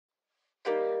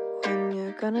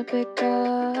not gonna pick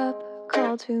up.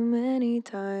 Call too many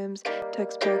times.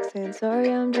 Text back saying sorry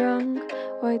I'm drunk.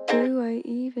 Why do I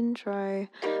even try?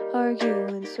 Argue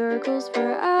in circles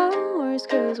for hours.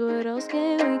 Cause what else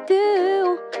can we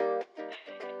do?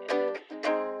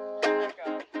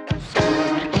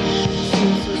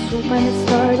 Seems so sweet when it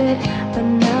started, but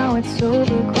now it's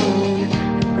overgrown.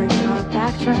 I break my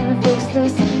back trying to fix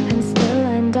this and still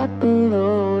end up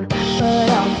alone. But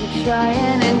I'll keep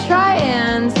trying and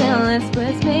trying till it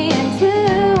splits me in two.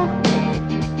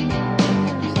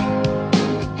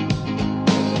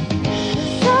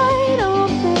 'Cause I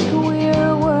don't think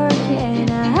we're working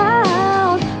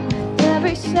out with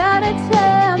every sad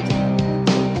attempt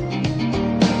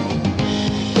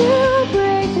to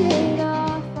break it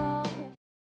off of him.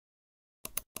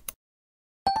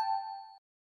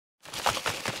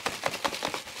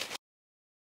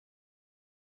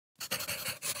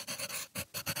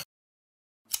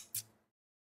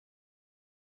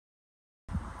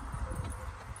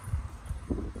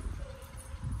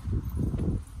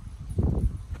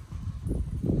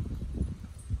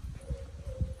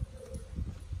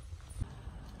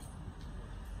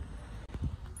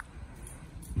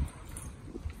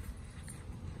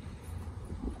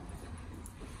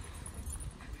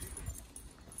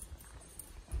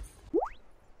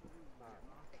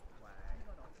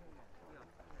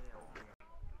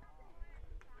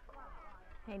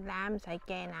 係啦，唔使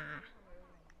驚啦。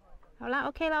好啦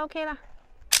 ，OK 啦，OK 啦。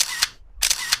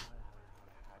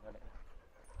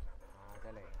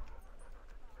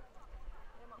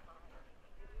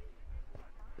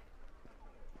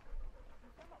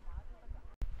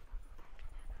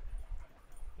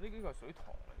呢幾個係水塘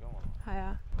嚟㗎嘛？係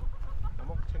啊。有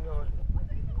冇清咗佢？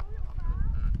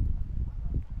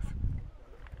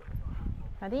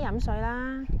快啲飲水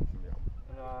啦！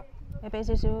飲啊！你俾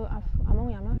少少阿蒙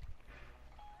飲啦。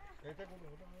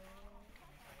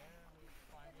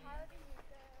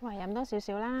喂，飲多少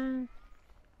少啦。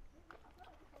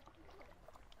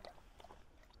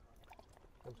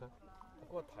使唔使？我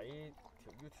嗰日睇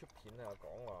條 YouTube 片啊，講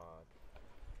話。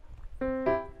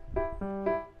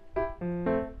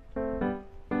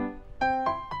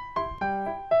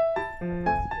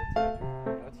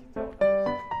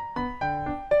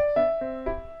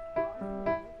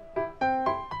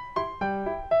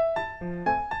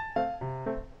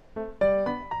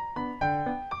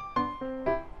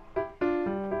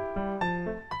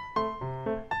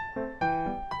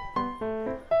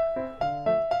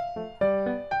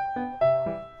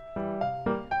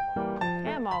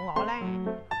望我咧，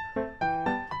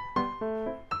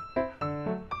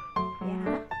試下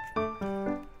啦。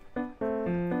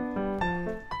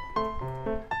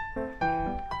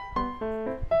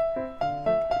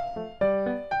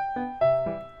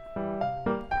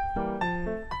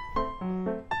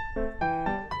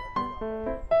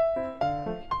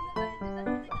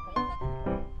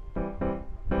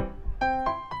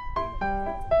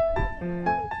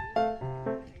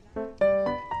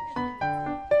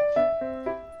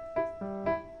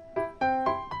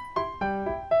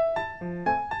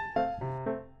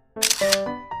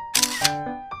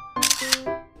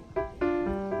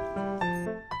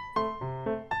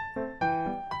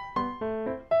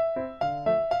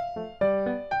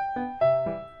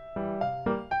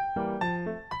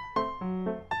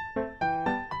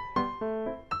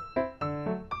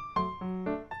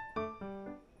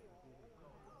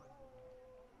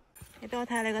你俾我睇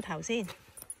下你個頭先。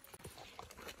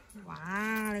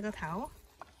哇！你個頭，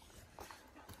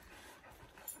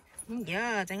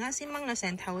呀！陣間先掹到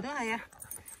成頭都係啊！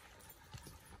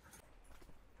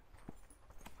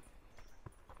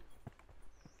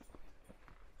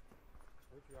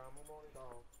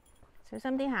小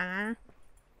心啲行啊！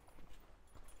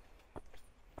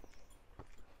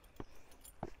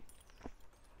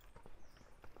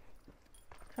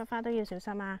出花都要小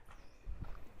心啊！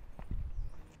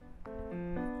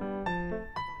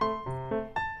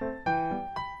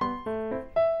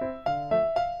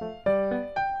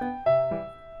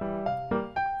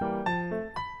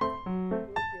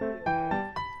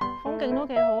風景都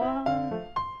幾好啊！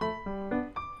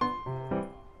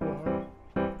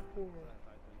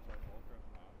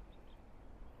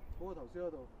嗰個頭先嗰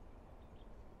度，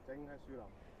整喺樹林。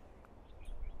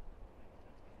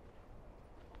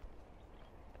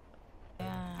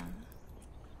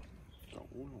九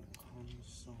龍坑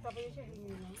山。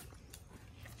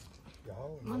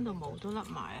有。蚊到毛都甩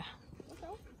埋啊！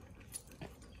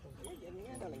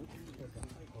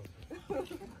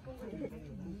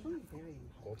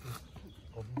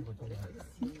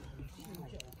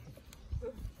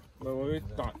唔係佢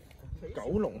但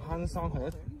九龍坑山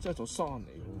係一座山嚟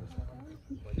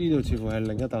喎，呢呢度似乎係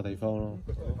另一笪地方咯，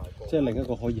即係另一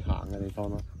個可以行嘅地方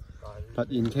咯。But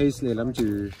in case 你諗住，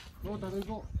嗰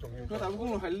個大埔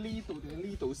公路喺呢度定係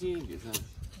呢度先？其實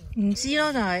唔知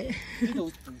咯，就係呢度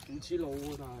唔似路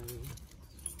喎，但係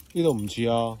呢度唔似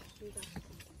啊，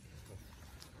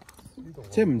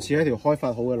即係唔似一條開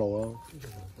發好嘅路咯。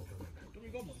咁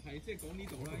如果唔係，即係講呢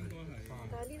度啦，應該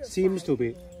係。Seems to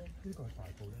be。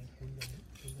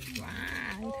哇！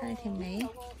你睇你條尾。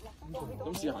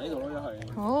咁試行呢度咯，一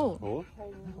係。好。好。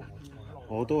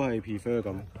我都係 prefer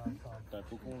咁。大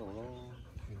埔公路咯。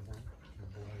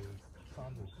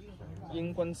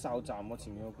英軍哨站喎，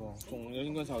前面嗰個，仲有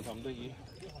英軍哨站得意。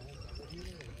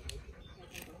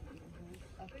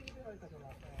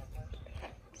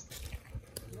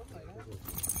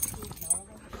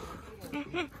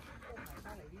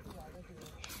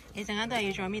你陣間都係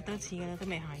要再搣多次㗎啦，都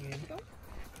未行完。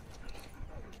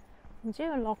唔知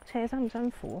佢落斜辛唔辛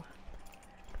苦？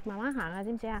慢慢行啊，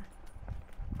知唔知啊？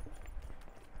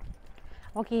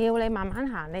我叫你慢慢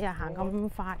行，你又行咁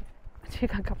快，即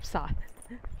刻急晒。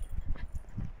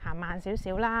行慢少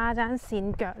少啦，陣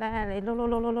線腳咧，你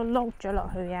碌咗落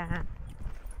去啊！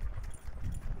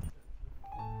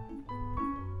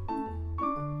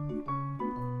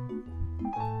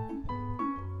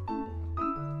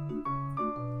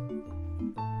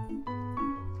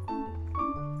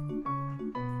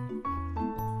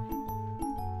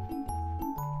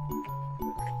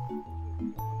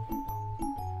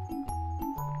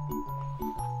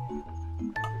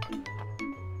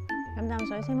飲啖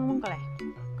水先，蚊蚊過嚟。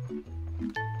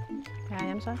係啊，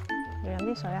飲水，要飲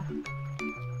啲水啊！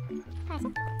開先。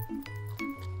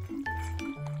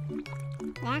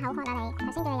嚟啊，口渴啦你！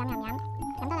頭先叫你飲，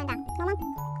飲多兩啖，蚊蚊，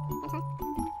飲水。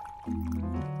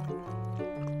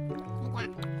係啊，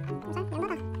飲水，飲多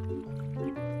啖。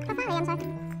花花，你飲水，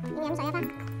要飲水啊花。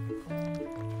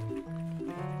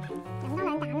飲多兩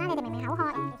啖啦，你哋明明口渴，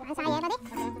玩晒嘢嗰啲，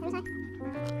飲水。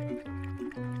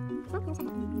好，飲水。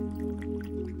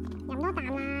飲多啖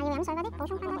啦，要飲水嗰啲，補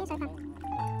充翻多啲水分。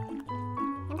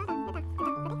飲多啖，一啖嗰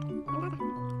啲，飲多啖。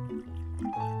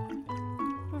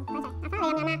多謝。阿花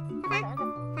你飲啊？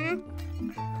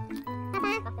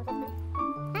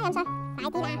花飲水，快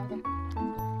啲啦！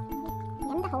飲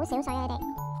得好少水啊你哋，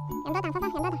飲多啖，花花飲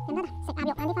多啖，食鴨肉，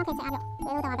晏啲返屋企食鴨肉，你老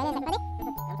豆話俾你食嗰啲。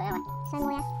飲水啊喂！上妹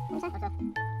啊，飲水。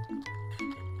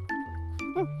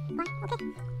乖 ，OK，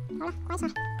 好啦，乖晒。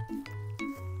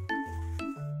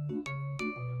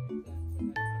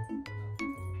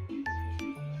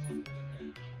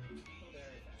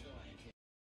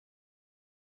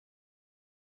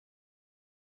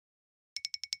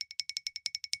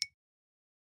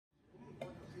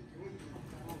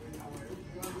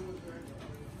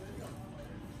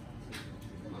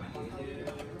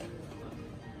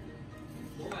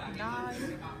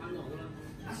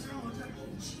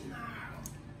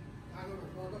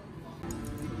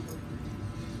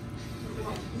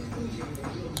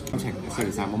交情其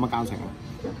實冇乜交情啊，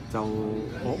就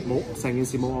我冇成件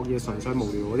事冇惡意，純粹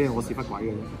無聊嗰啲係我屎忽鬼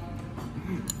嘅啫。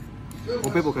我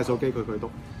俾部計數機佢篤。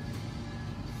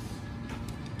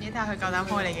你睇下佢夠膽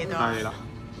開你幾多？係啦。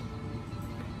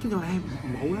跟住我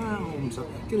唔好啦，我唔想。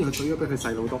跟住佢舉咗俾佢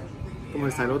細佬篤，咁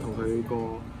佢細佬同佢個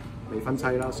離婚妻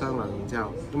啦商量完之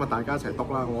後，咁啊大家一齊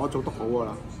篤啦，我一早篤好㗎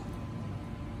啦。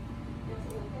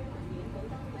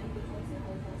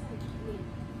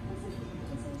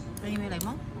你要唔要檸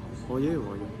檬？我要。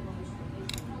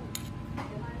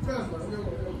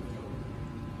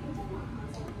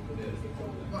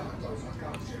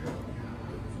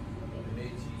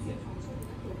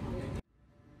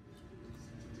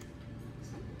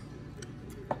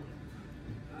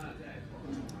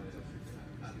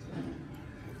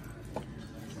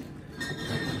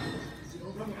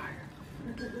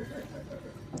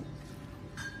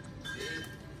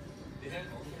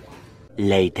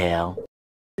Later.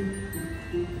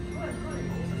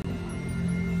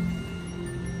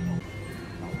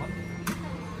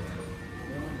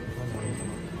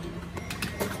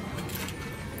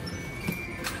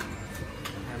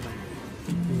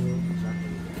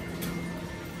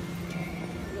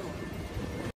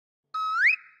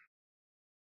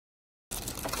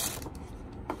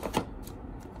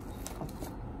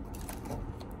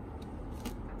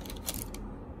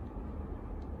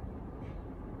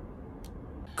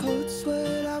 Cold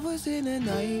sweat, I was in a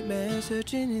nightmare,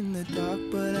 searching in the dark,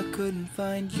 but I couldn't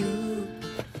find you.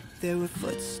 There were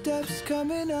footsteps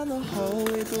coming down the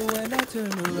hallway, but when I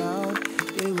turned around,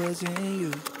 it wasn't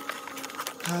you.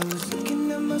 I was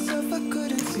looking at myself, I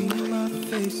couldn't see my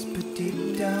face, but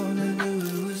deep down I knew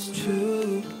it was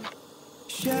true.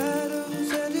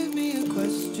 Shadows handed me a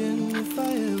question, if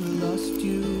I ever lost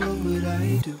you, what would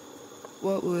I do?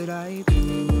 what would I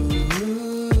do?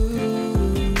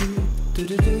 Do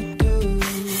do do do.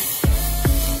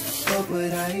 What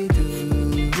would I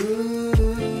do?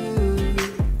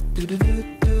 Do do do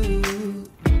do.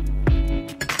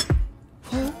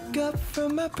 Woke up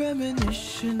from my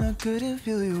premonition. I couldn't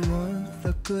feel your warmth.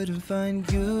 I couldn't find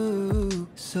you.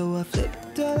 So I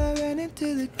flipped out. I ran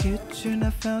into the kitchen.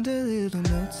 I found a little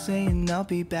note saying I'll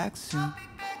be back soon.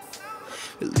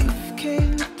 Relief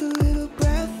came with a little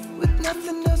breath. With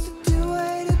nothing else to do, I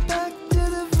headed back to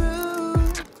the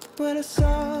room. When I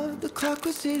saw the clock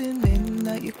was hitting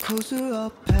midnight, your clothes were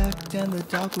all packed and the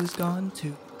dog was gone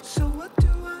too. So what do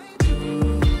I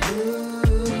do?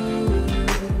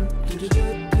 Do do do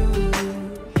do.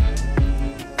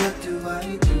 What do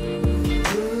I do?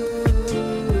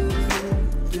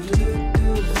 Do do do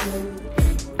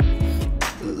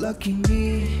do. Lucky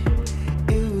me,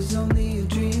 it was only a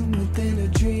dream within a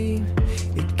dream.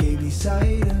 It gave me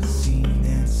sight unseen,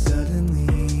 and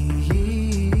suddenly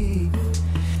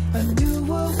I knew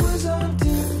what was onto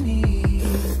me.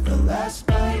 The last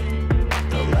bite,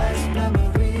 the last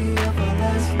memory of our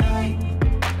last night,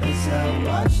 as I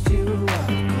watched you walk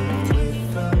away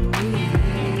from me.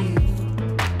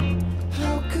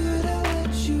 How could I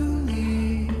let you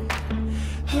leave?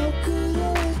 How could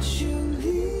I let you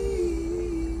leave?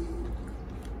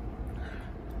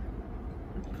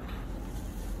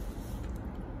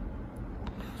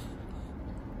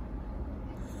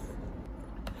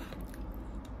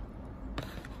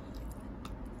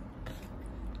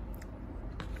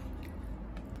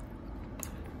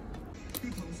 最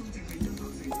中意嘅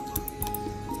地方。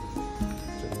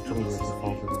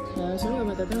係啊，所以我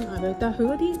咪特登嗌佢，但係佢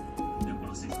嗰啲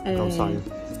夠細，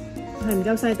係唔夠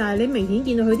細，但係你明顯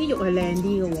見到佢啲肉係靚啲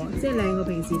嘅喎，即係靚過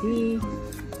平時啲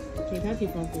其他鐵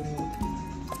貨店喎。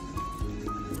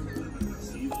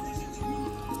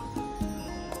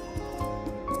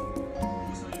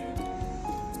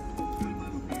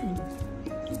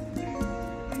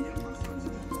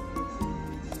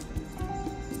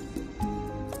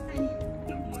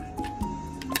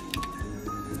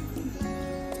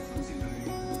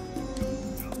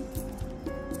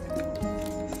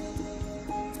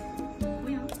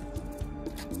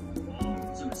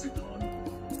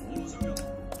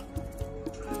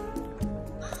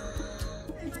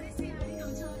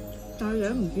但係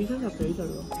樣唔似70幾歲喎，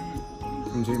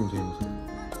唔似，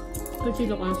佢似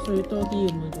60歲多啲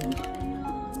咁嘅啫。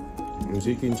唔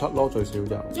似見七咯，最少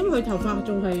就。因為佢頭髮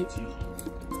仲係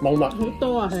冇乜好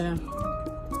多啊，係啊。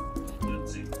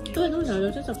因為通常到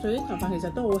70歲啲頭髮其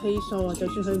實都好稀疏啊，就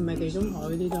算佢唔係地中海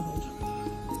嗰啲都好。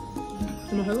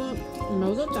同埋佢個唔係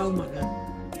好多皺紋啊。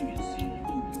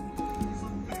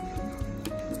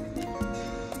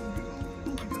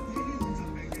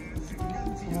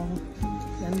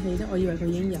引起得，我以為佢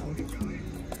已經有。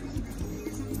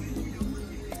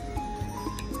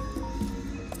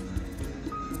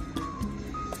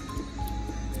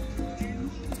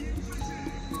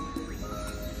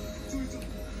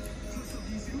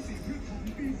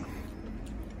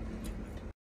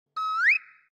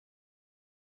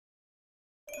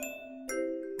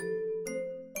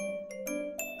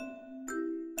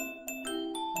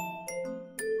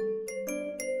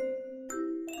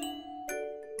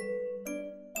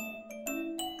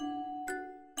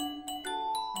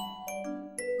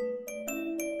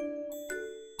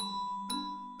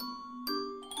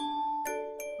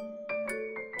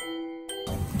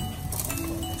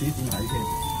自己點睇先？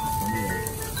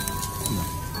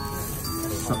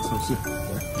咁壽司。哇！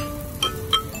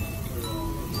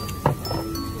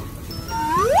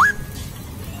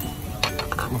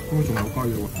咁佢仲有雞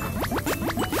嘅喎。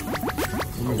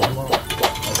咁咪揾咯，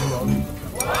頭先有。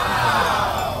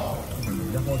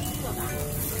一開始。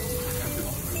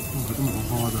佢都冇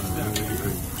蝦咋，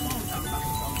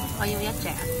我要一隻。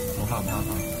我蝦唔蝦？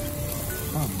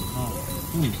蝦唔蝦？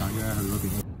都唔使嘅，去嗰邊。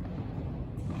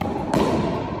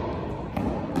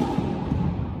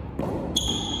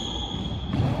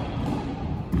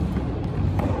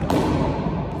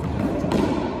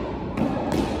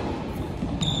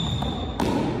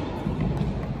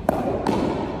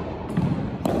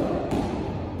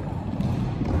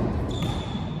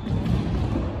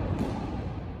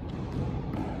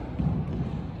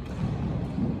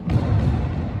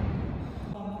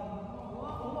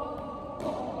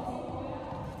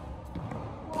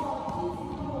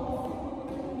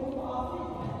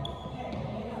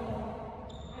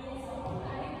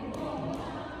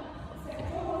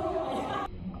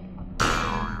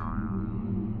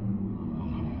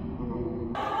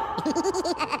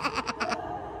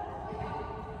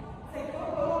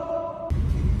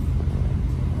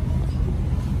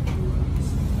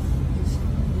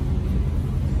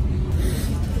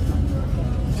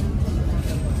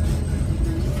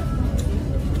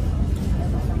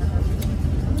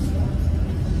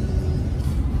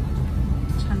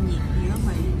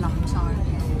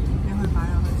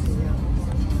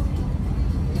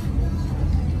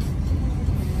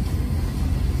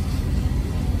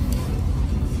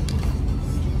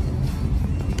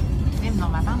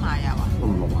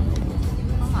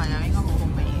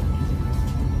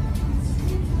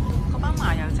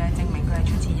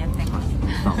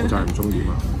戴口罩唔中意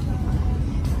嘛。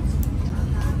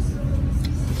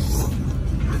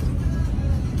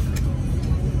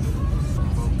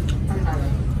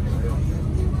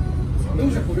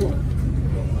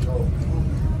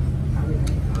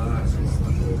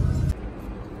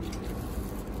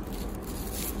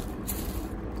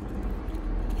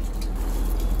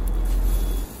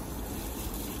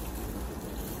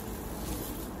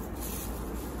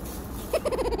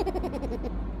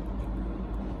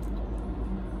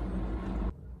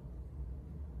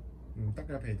唔得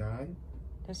㗎皮蛋。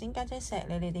頭先家姐錫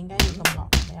你，你點解要咁落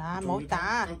嚟啊？唔好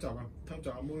打！偷襲啊！偷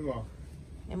襲阿妹喎！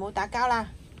你冇打交啦，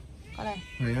過嚟。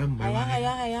係啊，唔係話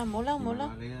係啊，唔好嬲唔好嬲，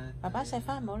爸爸錫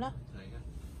翻唔好嬲。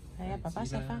係啊，爸爸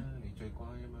錫翻。你最乖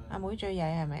啊嘛。阿妹最曳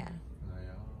係咪啊？係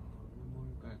啊，妹妹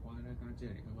梗係乖啦，家姐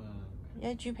嚟㗎嘛。一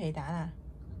豬皮蛋啊！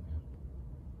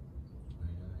係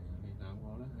啊，你鬧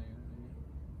我啦，係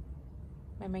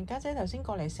啊。明明家姐頭先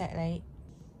過嚟錫你。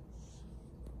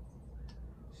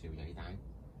小曳蛋。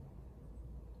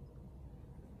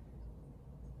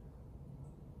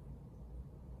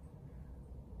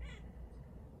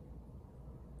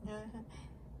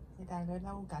你帶佢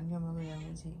嬲緊咁樣個樣，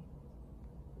好似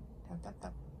頭耷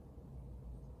耷。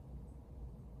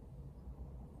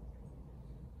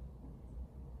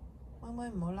妹妹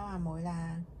唔好嬲阿妹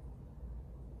啦，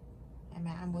係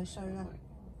咪阿妹衰啦？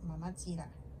媽媽知啦，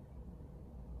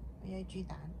佢係豬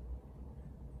蛋。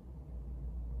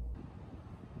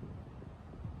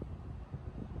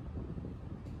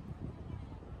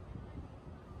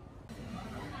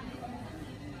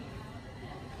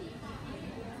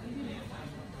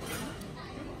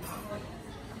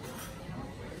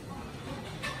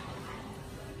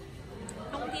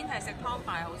係食湯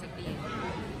飯好食啲，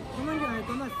咁跟住係咁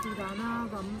咪是但啦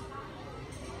咁。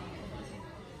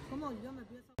咁我而家咪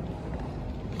變咗。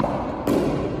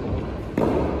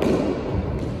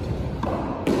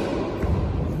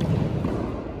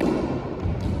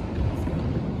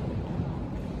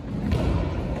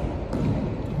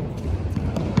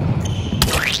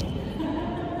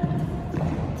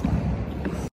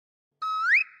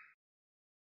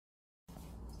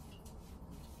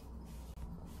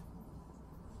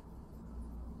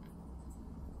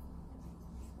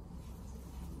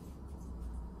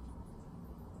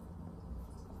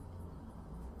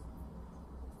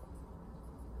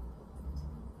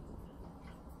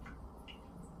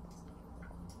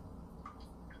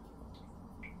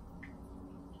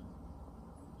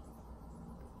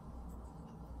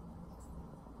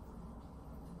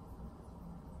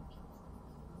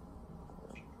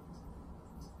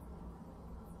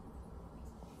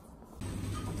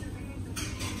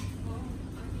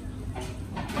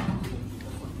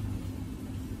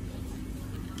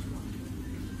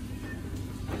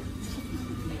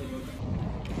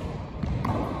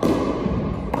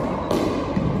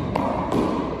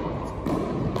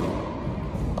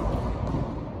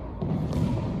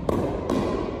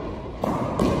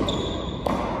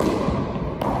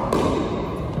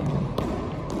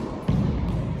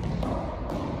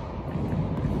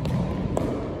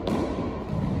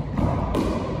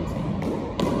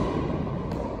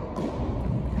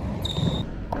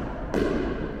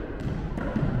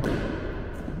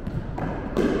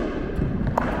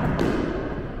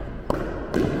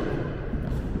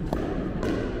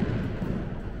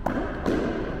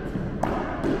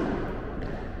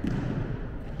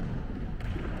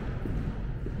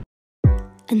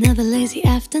Another lazy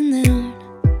afternoon.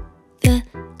 The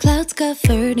clouds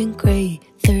covered in gray.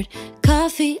 Third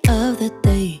coffee of the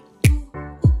day.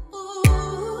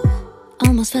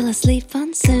 Almost fell asleep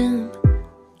on Zoom.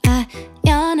 I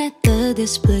yawn at the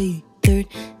display. Third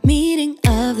meeting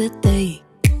of the day.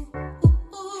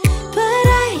 But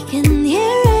I can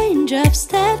hear raindrops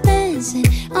tap dancing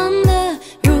on the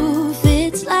roof.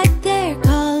 It's like they're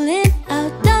calling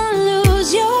out, don't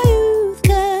lose your youth.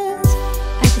 'Cause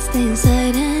I could stay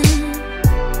inside and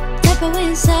tap away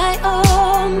inside.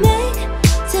 Oh, make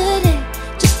today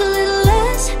just a little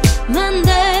less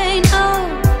mundane. Oh,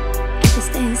 I could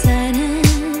stay inside and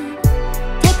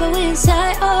tap away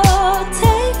inside. Oh,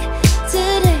 take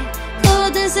today, go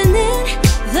dancing in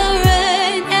the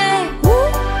rain. Yeah. Woo,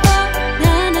 oh,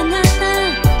 na na na na.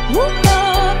 Woo,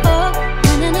 oh, oh,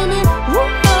 na na na na. Woo,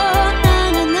 oh, na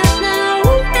na na na.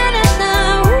 Woo, na na na.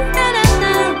 Woo, na na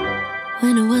na.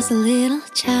 When I was a little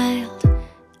child,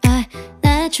 I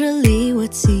naturally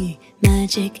would see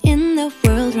magic in the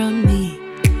world around me.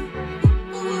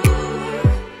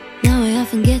 Now I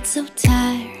often get so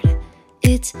tired,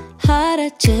 it's harder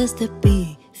just to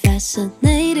be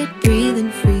fascinated,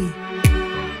 breathing free.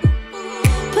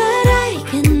 But I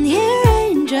can hear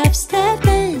raindrops tap